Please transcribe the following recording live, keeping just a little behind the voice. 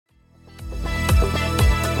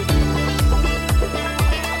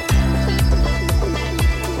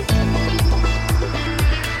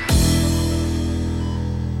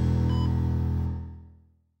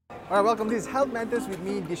Hi, welcome. This is Health Matters with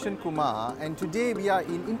me, Dishen Kumar, and today we are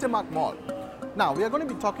in Intermark Mall. Now, we are going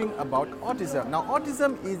to be talking about autism. Now,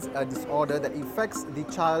 autism is a disorder that affects the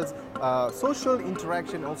child's social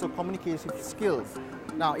interaction, also communication skills.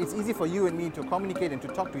 Now, it's easy for you and me to communicate and to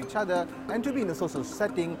talk to each other and to be in a social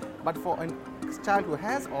setting, but for a child who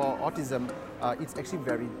has autism, it's actually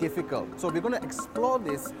very difficult. So we're going to explore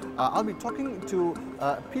this. I'll be talking to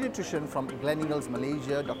a pediatrician from Glen Eagles,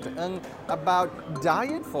 Malaysia, Dr. Ng, about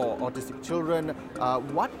diet for autistic children.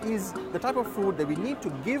 What is the type of food that we need to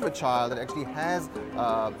give a child that actually has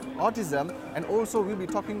autism? And also we'll be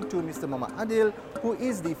talking to Mr. Muhammad Adil, who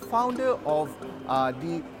is the founder of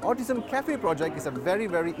the Autism Cafe project. It's a very,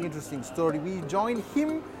 very interesting story. We join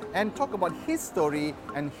him and talk about his story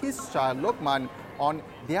and his child, Lokman, on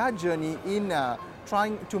their journey in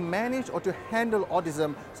trying to manage or to handle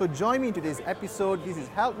autism. So join me in today's episode. This is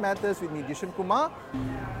Health Matters with me, Dishen Kumar.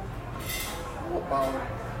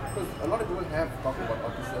 Because a lot of people have talked about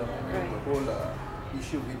autism and the whole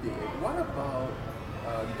issue with it. What about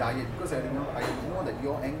diet? Because I know that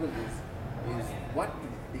your angle is what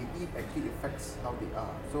they eat actually affects how they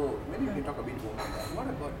are. So maybe we can talk a bit more about that. What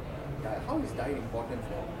about diet? How is diet important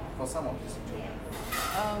for some autistic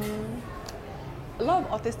children? A lot of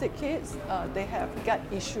autistic kids, they have gut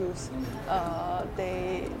issues.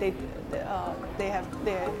 They have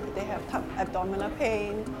abdominal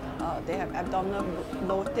pain. They have abdominal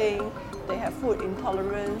bloating. They have food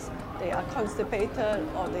intolerance. They are constipated,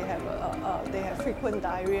 or they have frequent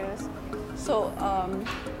diarrheas. So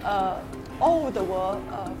all over the world,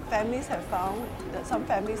 some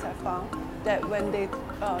families have found that when they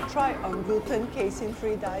try on gluten,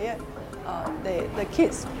 casein-free diet, the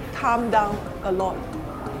kids calm down a lot.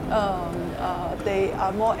 They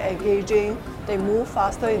are more engaging, they move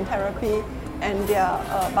faster in therapy, and their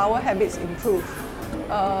bowel habits improve.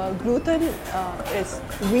 Gluten is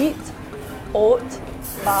wheat, oat,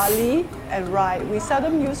 barley, and rye. We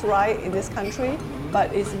seldom use rye in this country,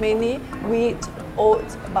 but it's mainly wheat, oat,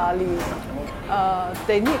 barley.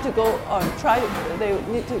 They need to go on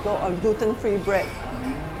gluten-free bread.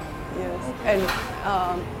 Yes, and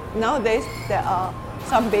nowadays there are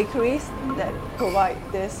some bakeries that provide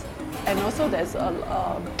this, and also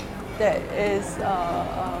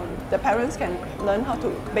the parents can learn how to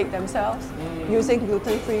bake themselves using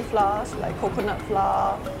gluten-free flours like coconut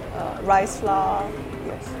flour, rice flour.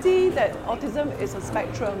 Yes. See that autism is a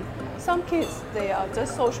spectrum. Some kids, they are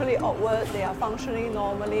just socially awkward, they are functioning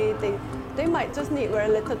normally, they might just need very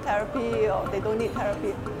little therapy, or they don't need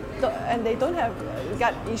therapy, and they don't have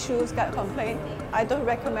gut issues, gut complaint. I don't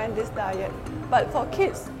recommend this diet. But for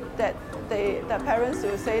kids that the parents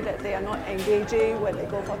will say that they are not engaging when they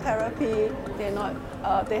go for therapy, they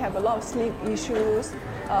have a lot of sleep issues,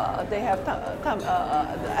 they have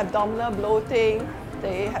abdominal bloating,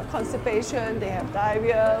 they have constipation, they have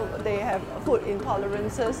diarrhea, they have food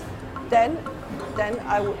intolerances, then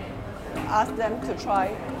I would ask them to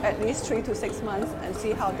try at least 3 to 6 months and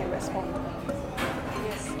see how they respond.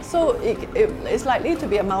 So it's likely to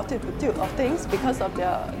be a multitude of things because of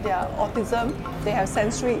their autism. They have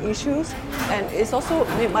sensory issues, and it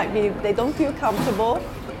might be they don't feel comfortable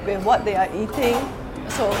with what they are eating.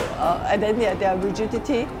 So and then their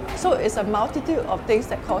rigidity. So it's a multitude of things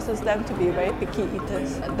that causes them to be very picky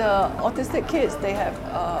eaters. The autistic kids, they have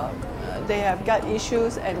gut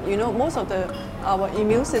issues, and most of our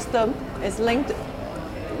immune system is linked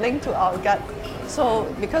to our gut. So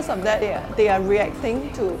because of that, they are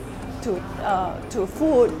reacting to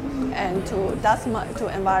food and to dust, to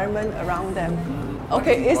environment around them.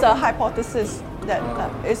 Okay, it's a hypothesis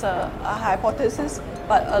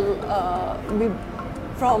but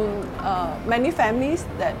from many families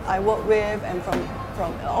that I work with and from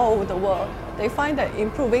all over the world, they find that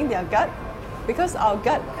improving their gut, because our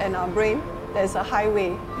gut and our brain, there's a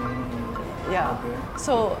highway. Yeah,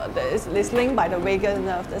 so it's linked by the vagus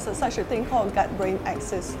nerve. There's such a thing called gut-brain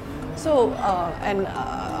axis. So, and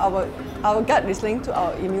our gut is linked to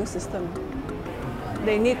our immune system.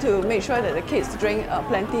 They need to make sure that the kids drink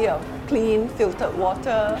plenty of clean, filtered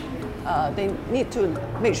water. They need to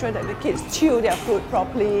make sure that the kids chew their food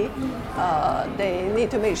properly. They need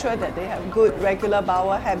to make sure that they have good, regular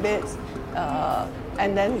bowel habits.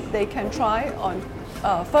 And then they can try on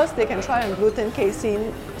first, they can try on gluten,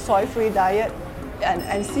 casein, soy-free diet,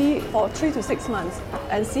 and see for 3 to 6 months,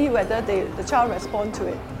 and see whether the child respond to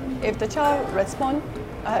it. If the child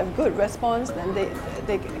have good response, then they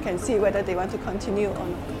can see whether they want to continue or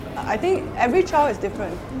not. I think every child is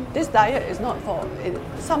different. This diet is not for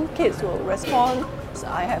some kids will respond. So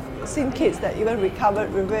I have seen kids that even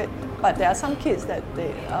recovered with it, but there are some kids that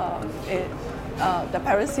the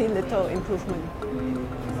parents see little improvement.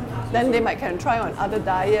 then they might can try on other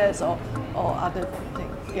diets or other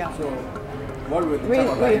things. Yeah. So, what would the type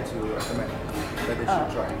of diet you recommend that they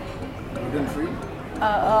should try? Gluten-free?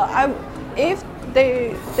 If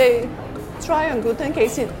they try on gluten,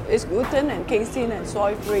 casein is gluten and casein and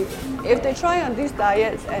soy free. If they try on these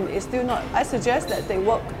diets and it's still not, I suggest that they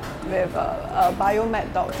work with a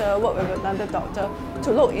biomed doctor, work with another doctor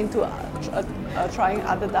to look into trying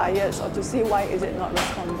other diets or to see why is it not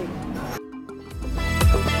responding.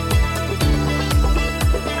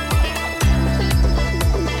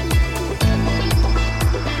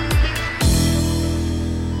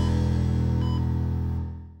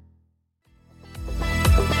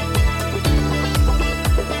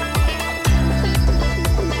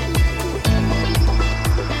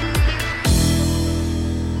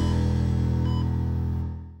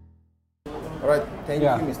 Alright, thank you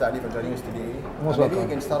Mr. Ali for joining us today. Most maybe welcome. you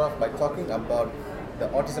can start off by talking about the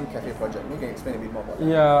Autism Cafe project. Maybe you can explain a bit more about that.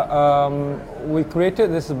 Yeah, we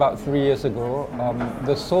created this about 3 years ago.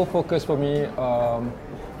 The sole focus for me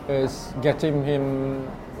is getting him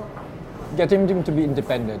to be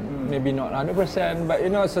independent. Maybe not 100%, but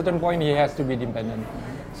at a certain point he has to be independent.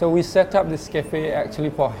 So we set up this cafe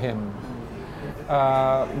actually for him.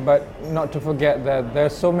 But not to forget that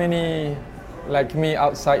there's so many like me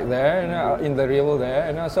outside there, in the real world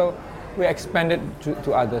there, so we expanded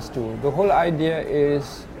to others too. The whole idea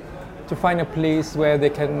is to find a place where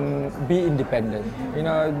they can be independent,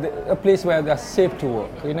 a place where they're safe to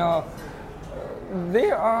work.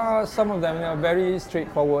 There are some of them very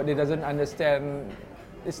straightforward. They doesn't understand.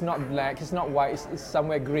 It's not black, it's not white, it's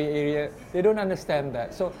somewhere gray area. They don't understand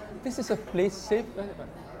that. So this is a place safe.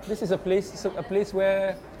 This is a place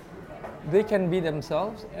where they can be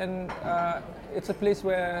themselves, and it's a place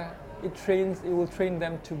where it will train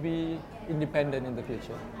them to be independent in the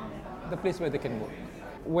future. The place where they can work.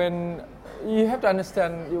 When you have to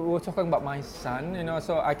understand, we're talking about my son,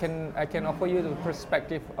 so I can offer you the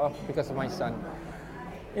perspective because of my son.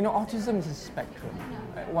 Autism is a spectrum.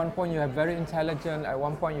 At one point you have very intelligent, at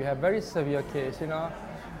one point you have very severe case,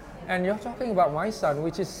 and you're talking about my son,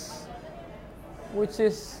 which is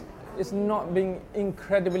not being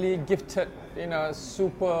incredibly gifted,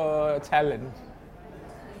 super talent.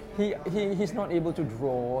 He's not able to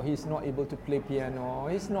draw, he's not able to play piano,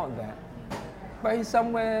 he's not that. But he's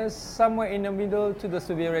somewhere in the middle to the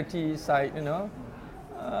severity side,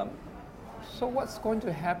 So what's going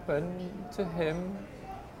to happen to him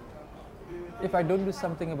if I don't do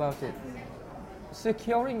something about it?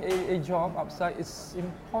 Securing a job outside is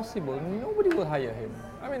impossible. Nobody will hire him.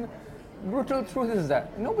 I mean, brutal truth is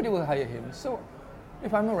that nobody will hire him. So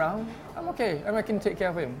if I'm around, I'm okay, and I can take care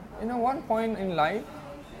of him. One point in life,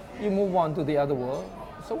 you move on to the other world.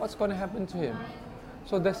 So what's going to happen to him?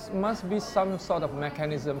 So there must be some sort of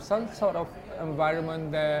mechanism, some sort of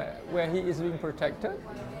environment there where he is being protected,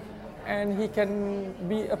 and he can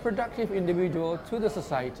be a productive individual to the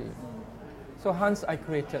society. So hence I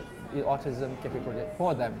created the Autism Cafe project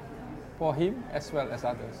for them, for him as well as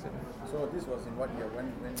others. So this was in what year?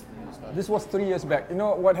 When did you start? This was 3 years back.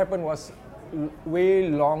 What happened was way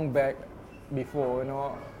long back before.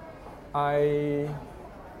 I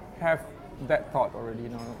have that thought already.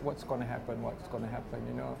 What's going to happen?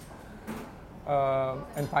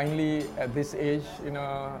 And finally, at this age,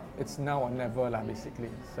 it's now or never, basically.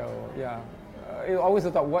 So yeah, I always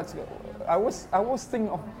thought I was thinking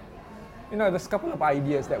of. There's a couple of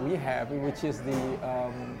ideas that we have, which is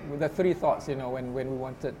the three thoughts. When we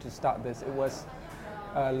wanted to start this, it was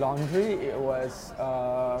laundry, it was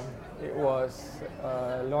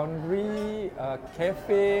laundry,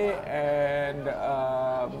 cafe, and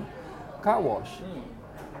car wash.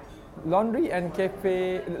 Laundry and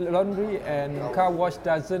car wash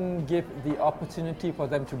doesn't give the opportunity for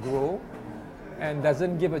them to grow, and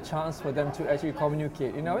doesn't give a chance for them to actually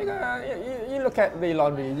communicate. You look at the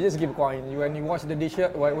laundry, you just give coin. When you wash the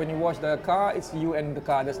dishes, when you wash the car, it's you and the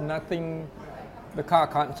car. There's nothing, the car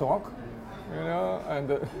can't talk, and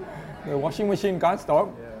the washing machine can't talk,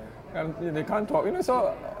 and they can't talk.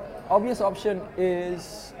 So obvious option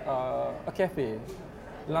is a cafe.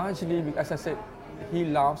 Largely, as I said, he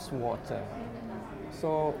loves water.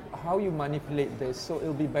 So how you manipulate this so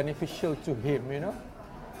it'll be beneficial to him,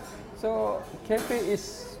 So cafe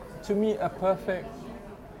is, to me, a perfect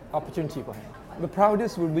opportunity for him. The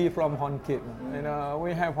proudest will be from Hon Kit.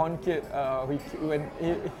 We have Hon Kit. I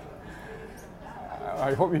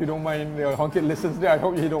hope you don't mind. Hon Kit listens there. I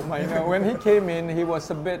hope you don't mind. When he came in, he was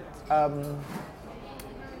a bit.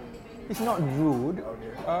 He's not rude.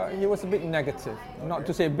 He was a bit negative. Not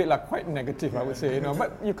to say a bit, quite negative, I would say.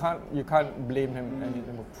 But you can't blame him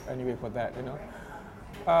anyway for that.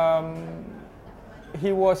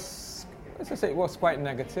 he was, as I say, it was quite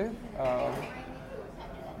negative.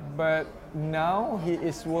 But now he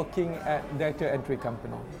is working at data entry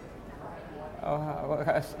company.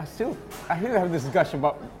 I still have this gush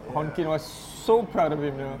about Honkin. I was so proud of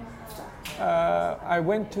him. You know. I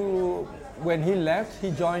went to, when he left,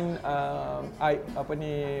 he joined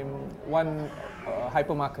one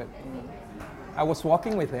hypermarket. I was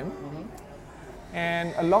walking with him,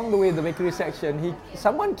 and along the way, the bakery section,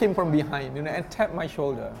 someone came from behind, you know, and tapped my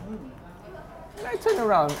shoulder. And I turned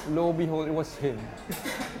around, lo and behold, it was him.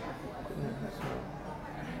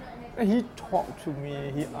 And he talked to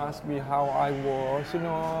me, he asked me how I was, you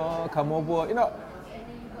know, come over, you know,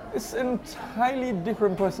 it's an entirely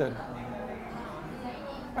different person.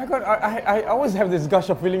 I always have this gush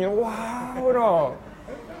of feeling, wow,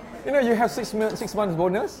 you know, you have 6 months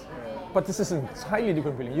bonus, but this is an entirely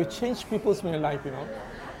different feeling. You change people's life, you know.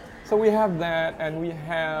 So we have that, and we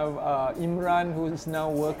have Imran, who is now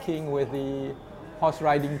working with the horse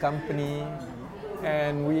riding company.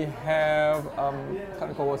 And we have, can't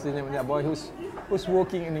recall what's the name of that boy, who's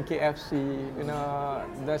working in the KFC. You know,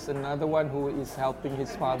 there's another one who is helping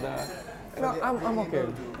his father. You know, I'm okay.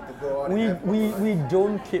 We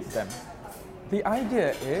don't keep them. The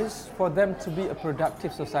idea is for them to be a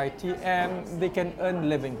productive society and they can earn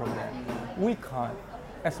living from that. We can't.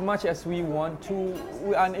 As much as we want to,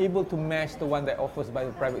 we are unable to match the one that offers by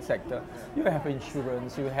the private sector. You have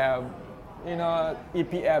insurance, you have, you know,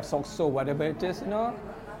 EPF, also whatever it is, you know,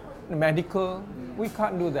 medical. We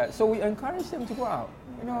can't do that. So we encourage them to go out,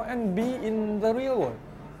 you know, and be in the real world.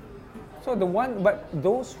 So but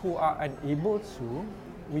those who are unable to,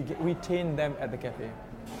 we retain them at the cafe.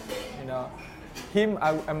 You know,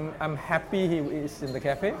 I'm happy he is in the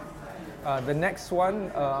cafe. The next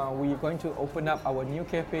one, we're going to open up our new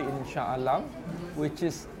cafe in Shah Alam, which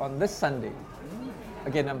is on this Sunday.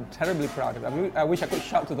 Again, I'm terribly proud of it. I wish I could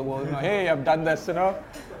shout to the world, you know, hey, I've done this, you know.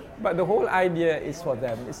 But the whole idea is for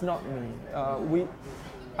them. It's not me.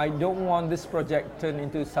 I don't want this project turned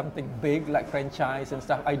into something big like franchise and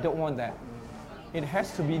stuff. I don't want that. It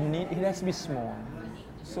has to be neat. It has to be small.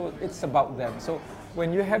 So it's about them. So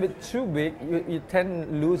when you have it too big, you tend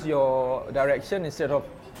to lose your direction. Instead of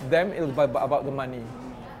them, it'll be about the money,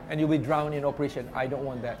 and you'll be drowned in operation. I don't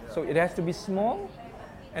want that. So it has to be small,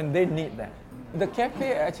 and they need that. The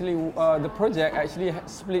cafe actually, the project actually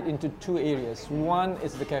split into 2 areas. One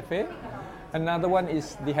is the cafe, another one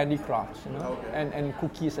is the handicrafts, you know, and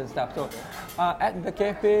cookies and stuff. So at the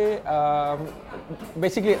cafe,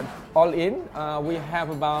 basically all in, we have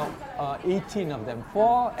about 18 of them.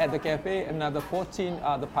 4 at the cafe, another 14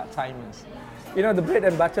 are the part-timers. You know, the bread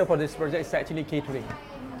and butter for this project is actually catering.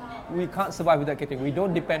 We can't survive without catering. We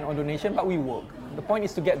don't depend on donation, but we work. The point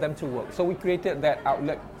is to get them to work. So we created that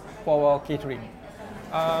outlet for our catering.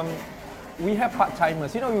 We have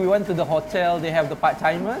part-timers. You know, we went to the hotel, they have the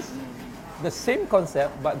part-timers. The same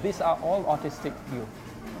concept, but these are all autistic youth.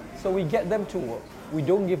 So we get them to work. We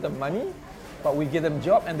don't give them money, but we give them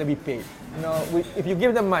job and they be paid. You know, if you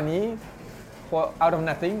give them money for out of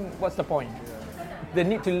nothing, what's the point? They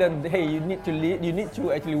need to learn, hey, you need to lead, you need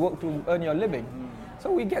to actually work to earn your living.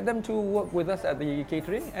 So we get them to work with us at the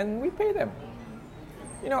catering and we pay them.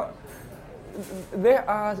 You know, they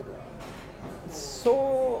are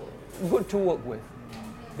so good to work with.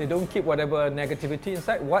 They don't keep whatever negativity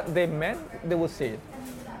inside. What they meant, they will say it.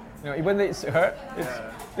 You know, even though it's hurt,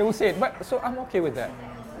 they will say it. But so I'm okay with that.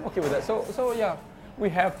 I'm okay with that. So yeah, we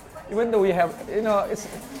have, even though we have, you know,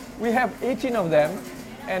 we have 18 of them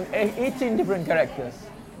and 18 different characters.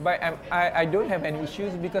 But I don't have any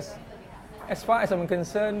issues because as far as I'm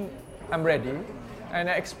concerned, I'm ready and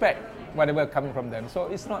I expect whatever coming from them. So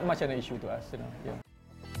it's not much an issue to us, you know. Yeah.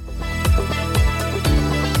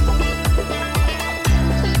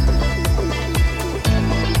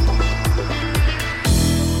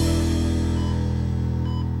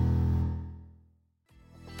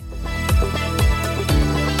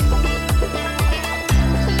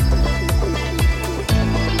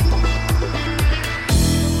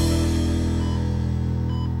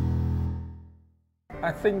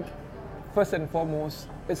 I think first and foremost,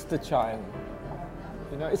 it's the child.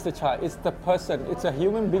 You know, it's the child, it's the person, it's a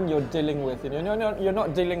human being you're dealing with. You know, you're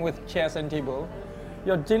not dealing with chairs and table.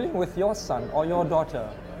 You're dealing with your son or your daughter.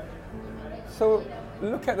 So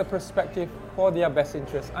look at the perspective for their best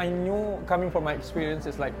interest. I know, coming from my experience,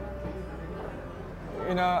 it's like,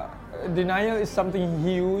 you know, denial is something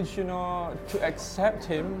huge. You know, to accept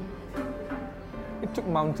him, it took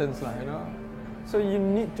mountains, you know. So you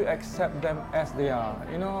need to accept them as they are,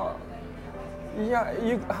 you know. Yeah,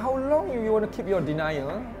 how long you want to keep your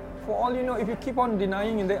denial? For all you know, if you keep on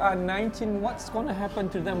denying and they are 19, what's going to happen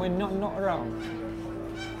to them when not around?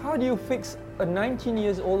 how do you fix a 19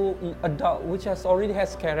 years old adult which already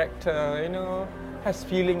has character, has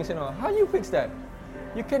feelings, How do you fix that?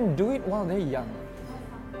 You can do it while they're young.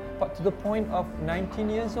 But to the point of 19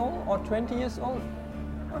 years old or 20 years old,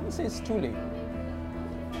 I would say it's too late.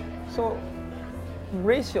 So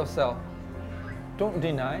brace yourself. Don't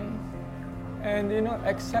deny. And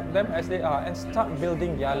accept them as they are and start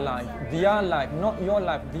building their life, not your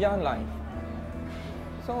life, their life.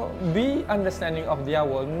 So be understanding of their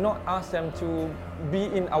world, not ask them to be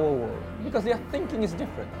in our world, because their thinking is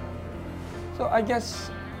different. So I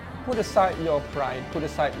guess put aside your pride, put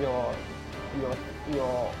aside your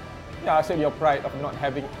pride of not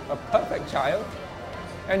having a perfect child,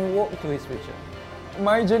 and walk to his future.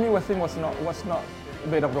 My journey with him was not a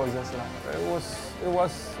bed of roses. It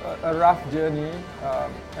was a rough journey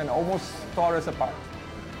and almost tore us apart.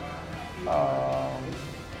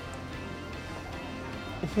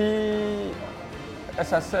 He,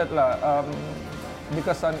 as I said,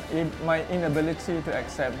 because of my inability to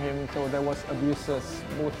accept him, so there was abuses,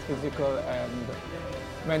 both physical and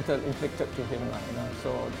mental, inflicted to him.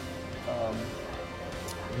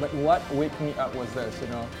 But what waked me up was this,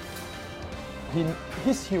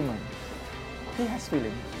 he's human. He has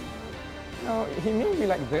feelings. He may be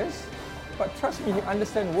like this, but trust me, he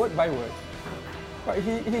understands word by word. But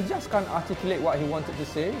he just can't articulate what he wanted to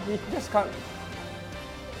say. He just can't,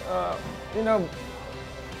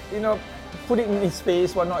 put it in his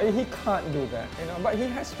face, whatnot. He can't do that, But he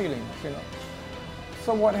has feelings,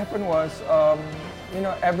 So what happened was,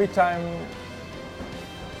 every time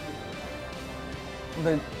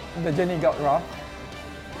the journey got rough,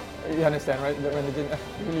 you understand, right? When the journey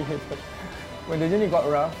really hit. When the journey got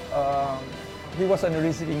rough, he was on the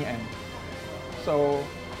receiving end. So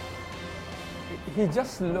he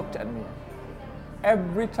just looked at me.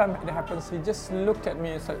 Every time it happens, he just looked at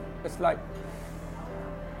me. It's like,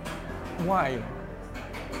 why?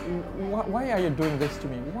 Why are you doing this to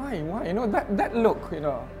me? Why? That look,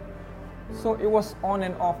 So it was on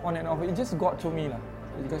and off. It just got to me,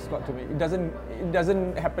 It just got to me. It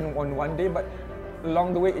doesn't happen on one day, but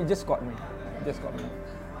along the way, it just got me.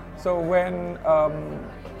 So when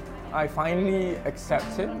I finally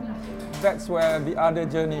accepted him, that's where the other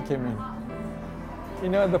journey came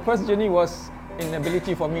in. The first journey was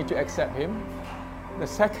inability for me to accept him. The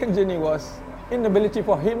second journey was inability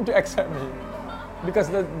for him to accept me, because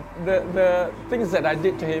the things that I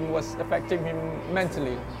did to him was affecting him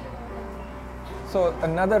mentally. So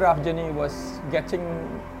another rough journey was getting,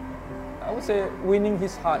 I would say, winning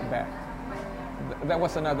his heart back. That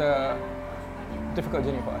was another difficult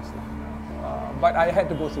journey for us. But I had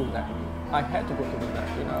to go through that. I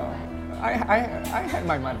had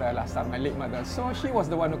my mother last time, my late mother. So she was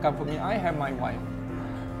the one who come for me. I have my wife.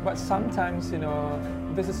 But sometimes,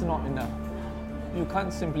 this is not enough. You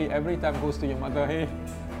can't simply, every time goes to your mother, hey,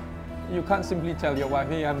 you can't simply tell your wife,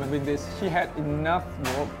 hey, I'm having this. She had enough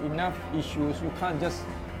work, enough issues. You can't just,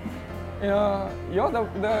 you're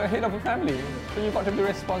the head of a family. So you've got to be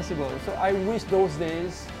responsible. So I wish those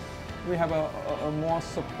days we have a more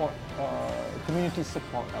support, community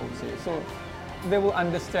support, I would say. So they will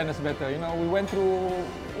understand us better. We went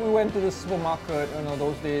to the supermarket.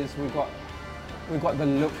 Those days we got the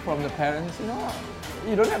look from the parents.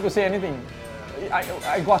 You don't have to say anything.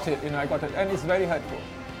 I got it. I got it, and it's very hurtful.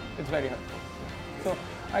 So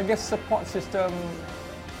I guess support system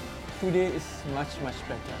today is much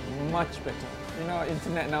better.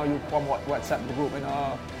 Internet now, you form WhatsApp group,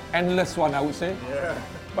 endless one, I would say. Yeah.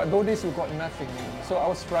 But those days we got nothing. So I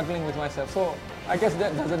was struggling with myself. So I guess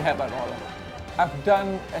that doesn't help at all. I've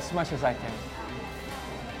done as much as I can.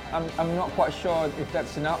 I'm not quite sure if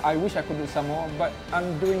that's enough. I wish I could do some more, but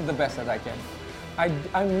I'm doing the best that I can.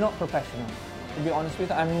 I'm not professional, to be honest with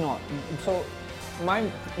you. I'm not. So my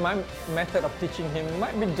method of teaching him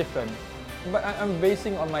might be different, but I'm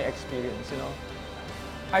basing on my experience.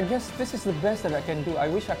 I guess this is the best that I can do. I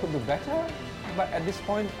wish I could do better, but at this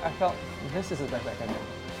point, I felt this is the best I can do.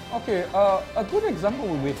 Okay, a good example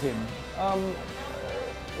would be him.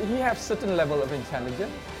 He has certain level of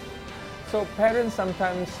intelligence. So parents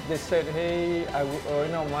sometimes they said, hey,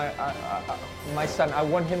 my son, I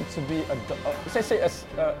want him to be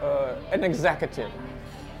an executive.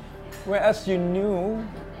 Whereas you knew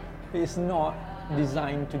he is not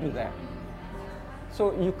designed to do that.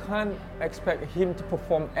 So you can't expect him to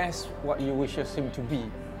perform as what you wish him to be.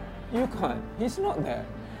 You can't. He's not there.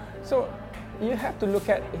 So you have to look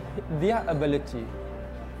at their ability.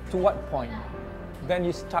 To what point? Then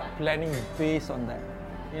you start planning based on that.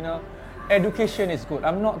 Education is good.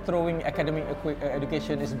 I'm not throwing academic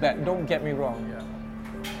education is bad. Don't get me wrong. Yeah.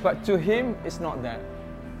 But to him, it's not that.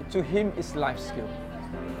 To him, it's life skill.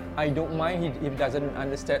 I don't mind he doesn't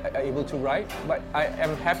understand, able to write, but I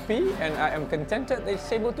am happy and I am contented that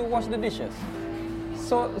he's able to wash the dishes.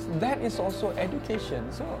 So that is also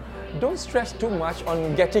education. So don't stress too much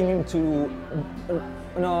on getting him to,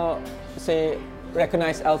 say,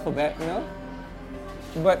 recognize alphabet,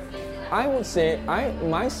 But I would say,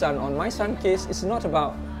 my son case, it's not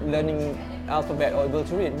about learning alphabet or able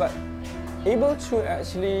to read, but able to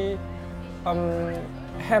actually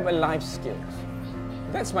have a life skills.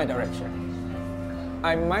 That's my direction.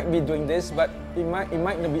 I might be doing this, but it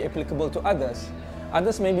might not be applicable to others.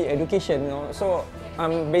 Others may be education, So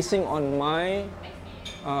I'm basing on my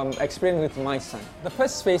experience with my son. The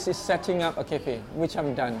first phase is setting up a cafe, which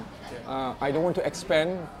I'm done. I don't want to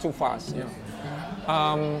expand too fast.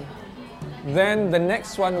 Then the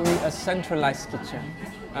next one will be a centralized kitchen.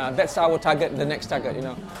 That's our target, the next target,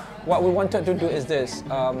 What we wanted to do is this.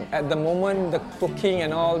 At the moment, the cooking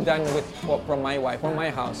and all done from my wife, from my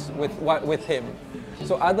house, with him.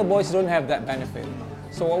 So other boys don't have that benefit.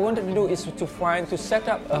 So what we wanted to do is to set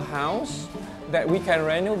up a house that we can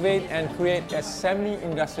renovate and create a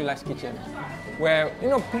semi-industrialized kitchen, where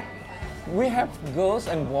we have girls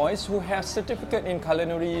and boys who have certificate in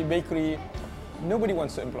culinary, bakery. Nobody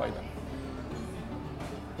wants to employ them.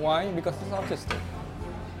 Why? Because it's autistic.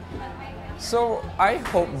 So I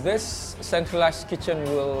hope this centralized kitchen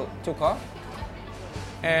will take off,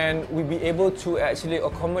 and we'll be able to actually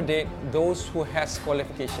accommodate those who has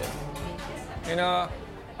qualification.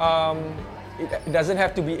 It doesn't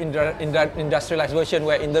have to be in the industrialized version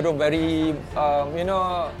where in the room very,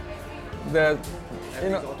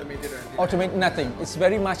 automate nothing. It's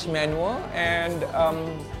very much manual, and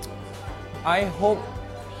I hope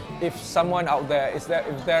if someone out there if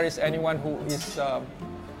there is anyone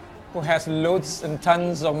who has loads and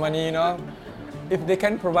tons of money, if they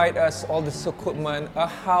can provide us all this equipment, a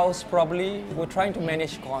house probably, we're trying to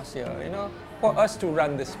manage costs here, for us to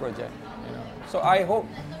run this project, So I hope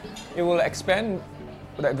it will expand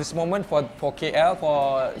at this moment for KL,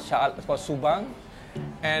 for Subang,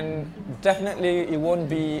 and definitely it won't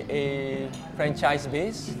be a franchise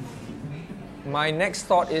base. My next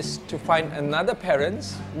thought is to find another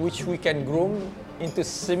parents which we can groom into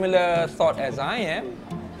similar thought as I am.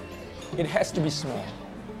 It has to be small.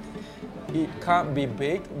 It can't be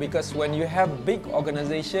big, because when you have big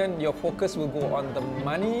organization, your focus will go on the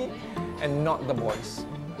money and not the boys.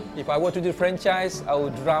 If I were to do franchise, I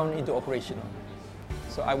would drown into operational.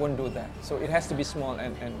 So I won't do that. So it has to be small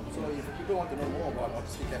and So if people want to know more about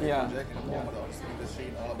Autistic Cafe Project and more about the autistic industry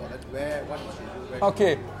and all about that, what should you do?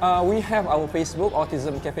 Okay, we have our Facebook,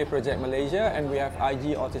 Autism Cafe Project Malaysia, and we have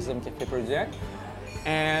IG Autism Cafe Project.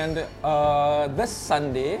 And this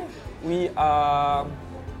Sunday, we are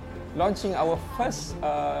launching our first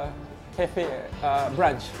cafe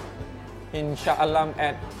branch in Shah Alam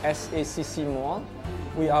at SACC Mall.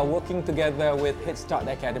 We are working together with Head Start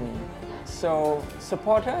Academy. So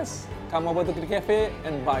support us, come over to the cafe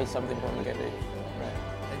and buy something from the cafe.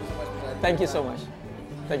 Right. Thank you so much.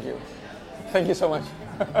 Thank you. Thank you so much.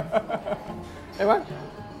 Evan?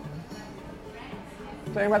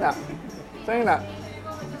 Sayang tak? Sayang tak?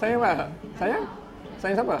 Sayang tak? Sayang?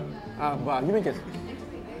 Sayang siapa? Give me a kiss.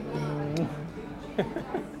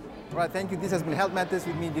 Right, thank you. This has been Health Matters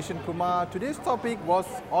with me, Dishen Kumar. Today's topic was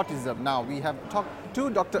autism. Now, we have talked to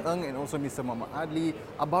Dr. Ng and also Mr. Muhammad Adli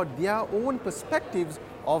about their own perspectives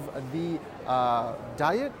of the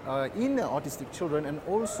diet in autistic children and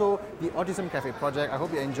also the Autism Cafe Project. I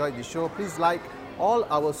hope you enjoyed the show. Please like all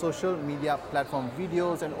our social media platform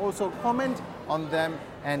videos and also comment on them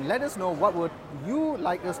and let us know what would you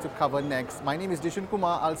like us to cover next. My name is Dishen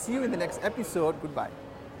Kumar. I'll see you in the next episode. Goodbye.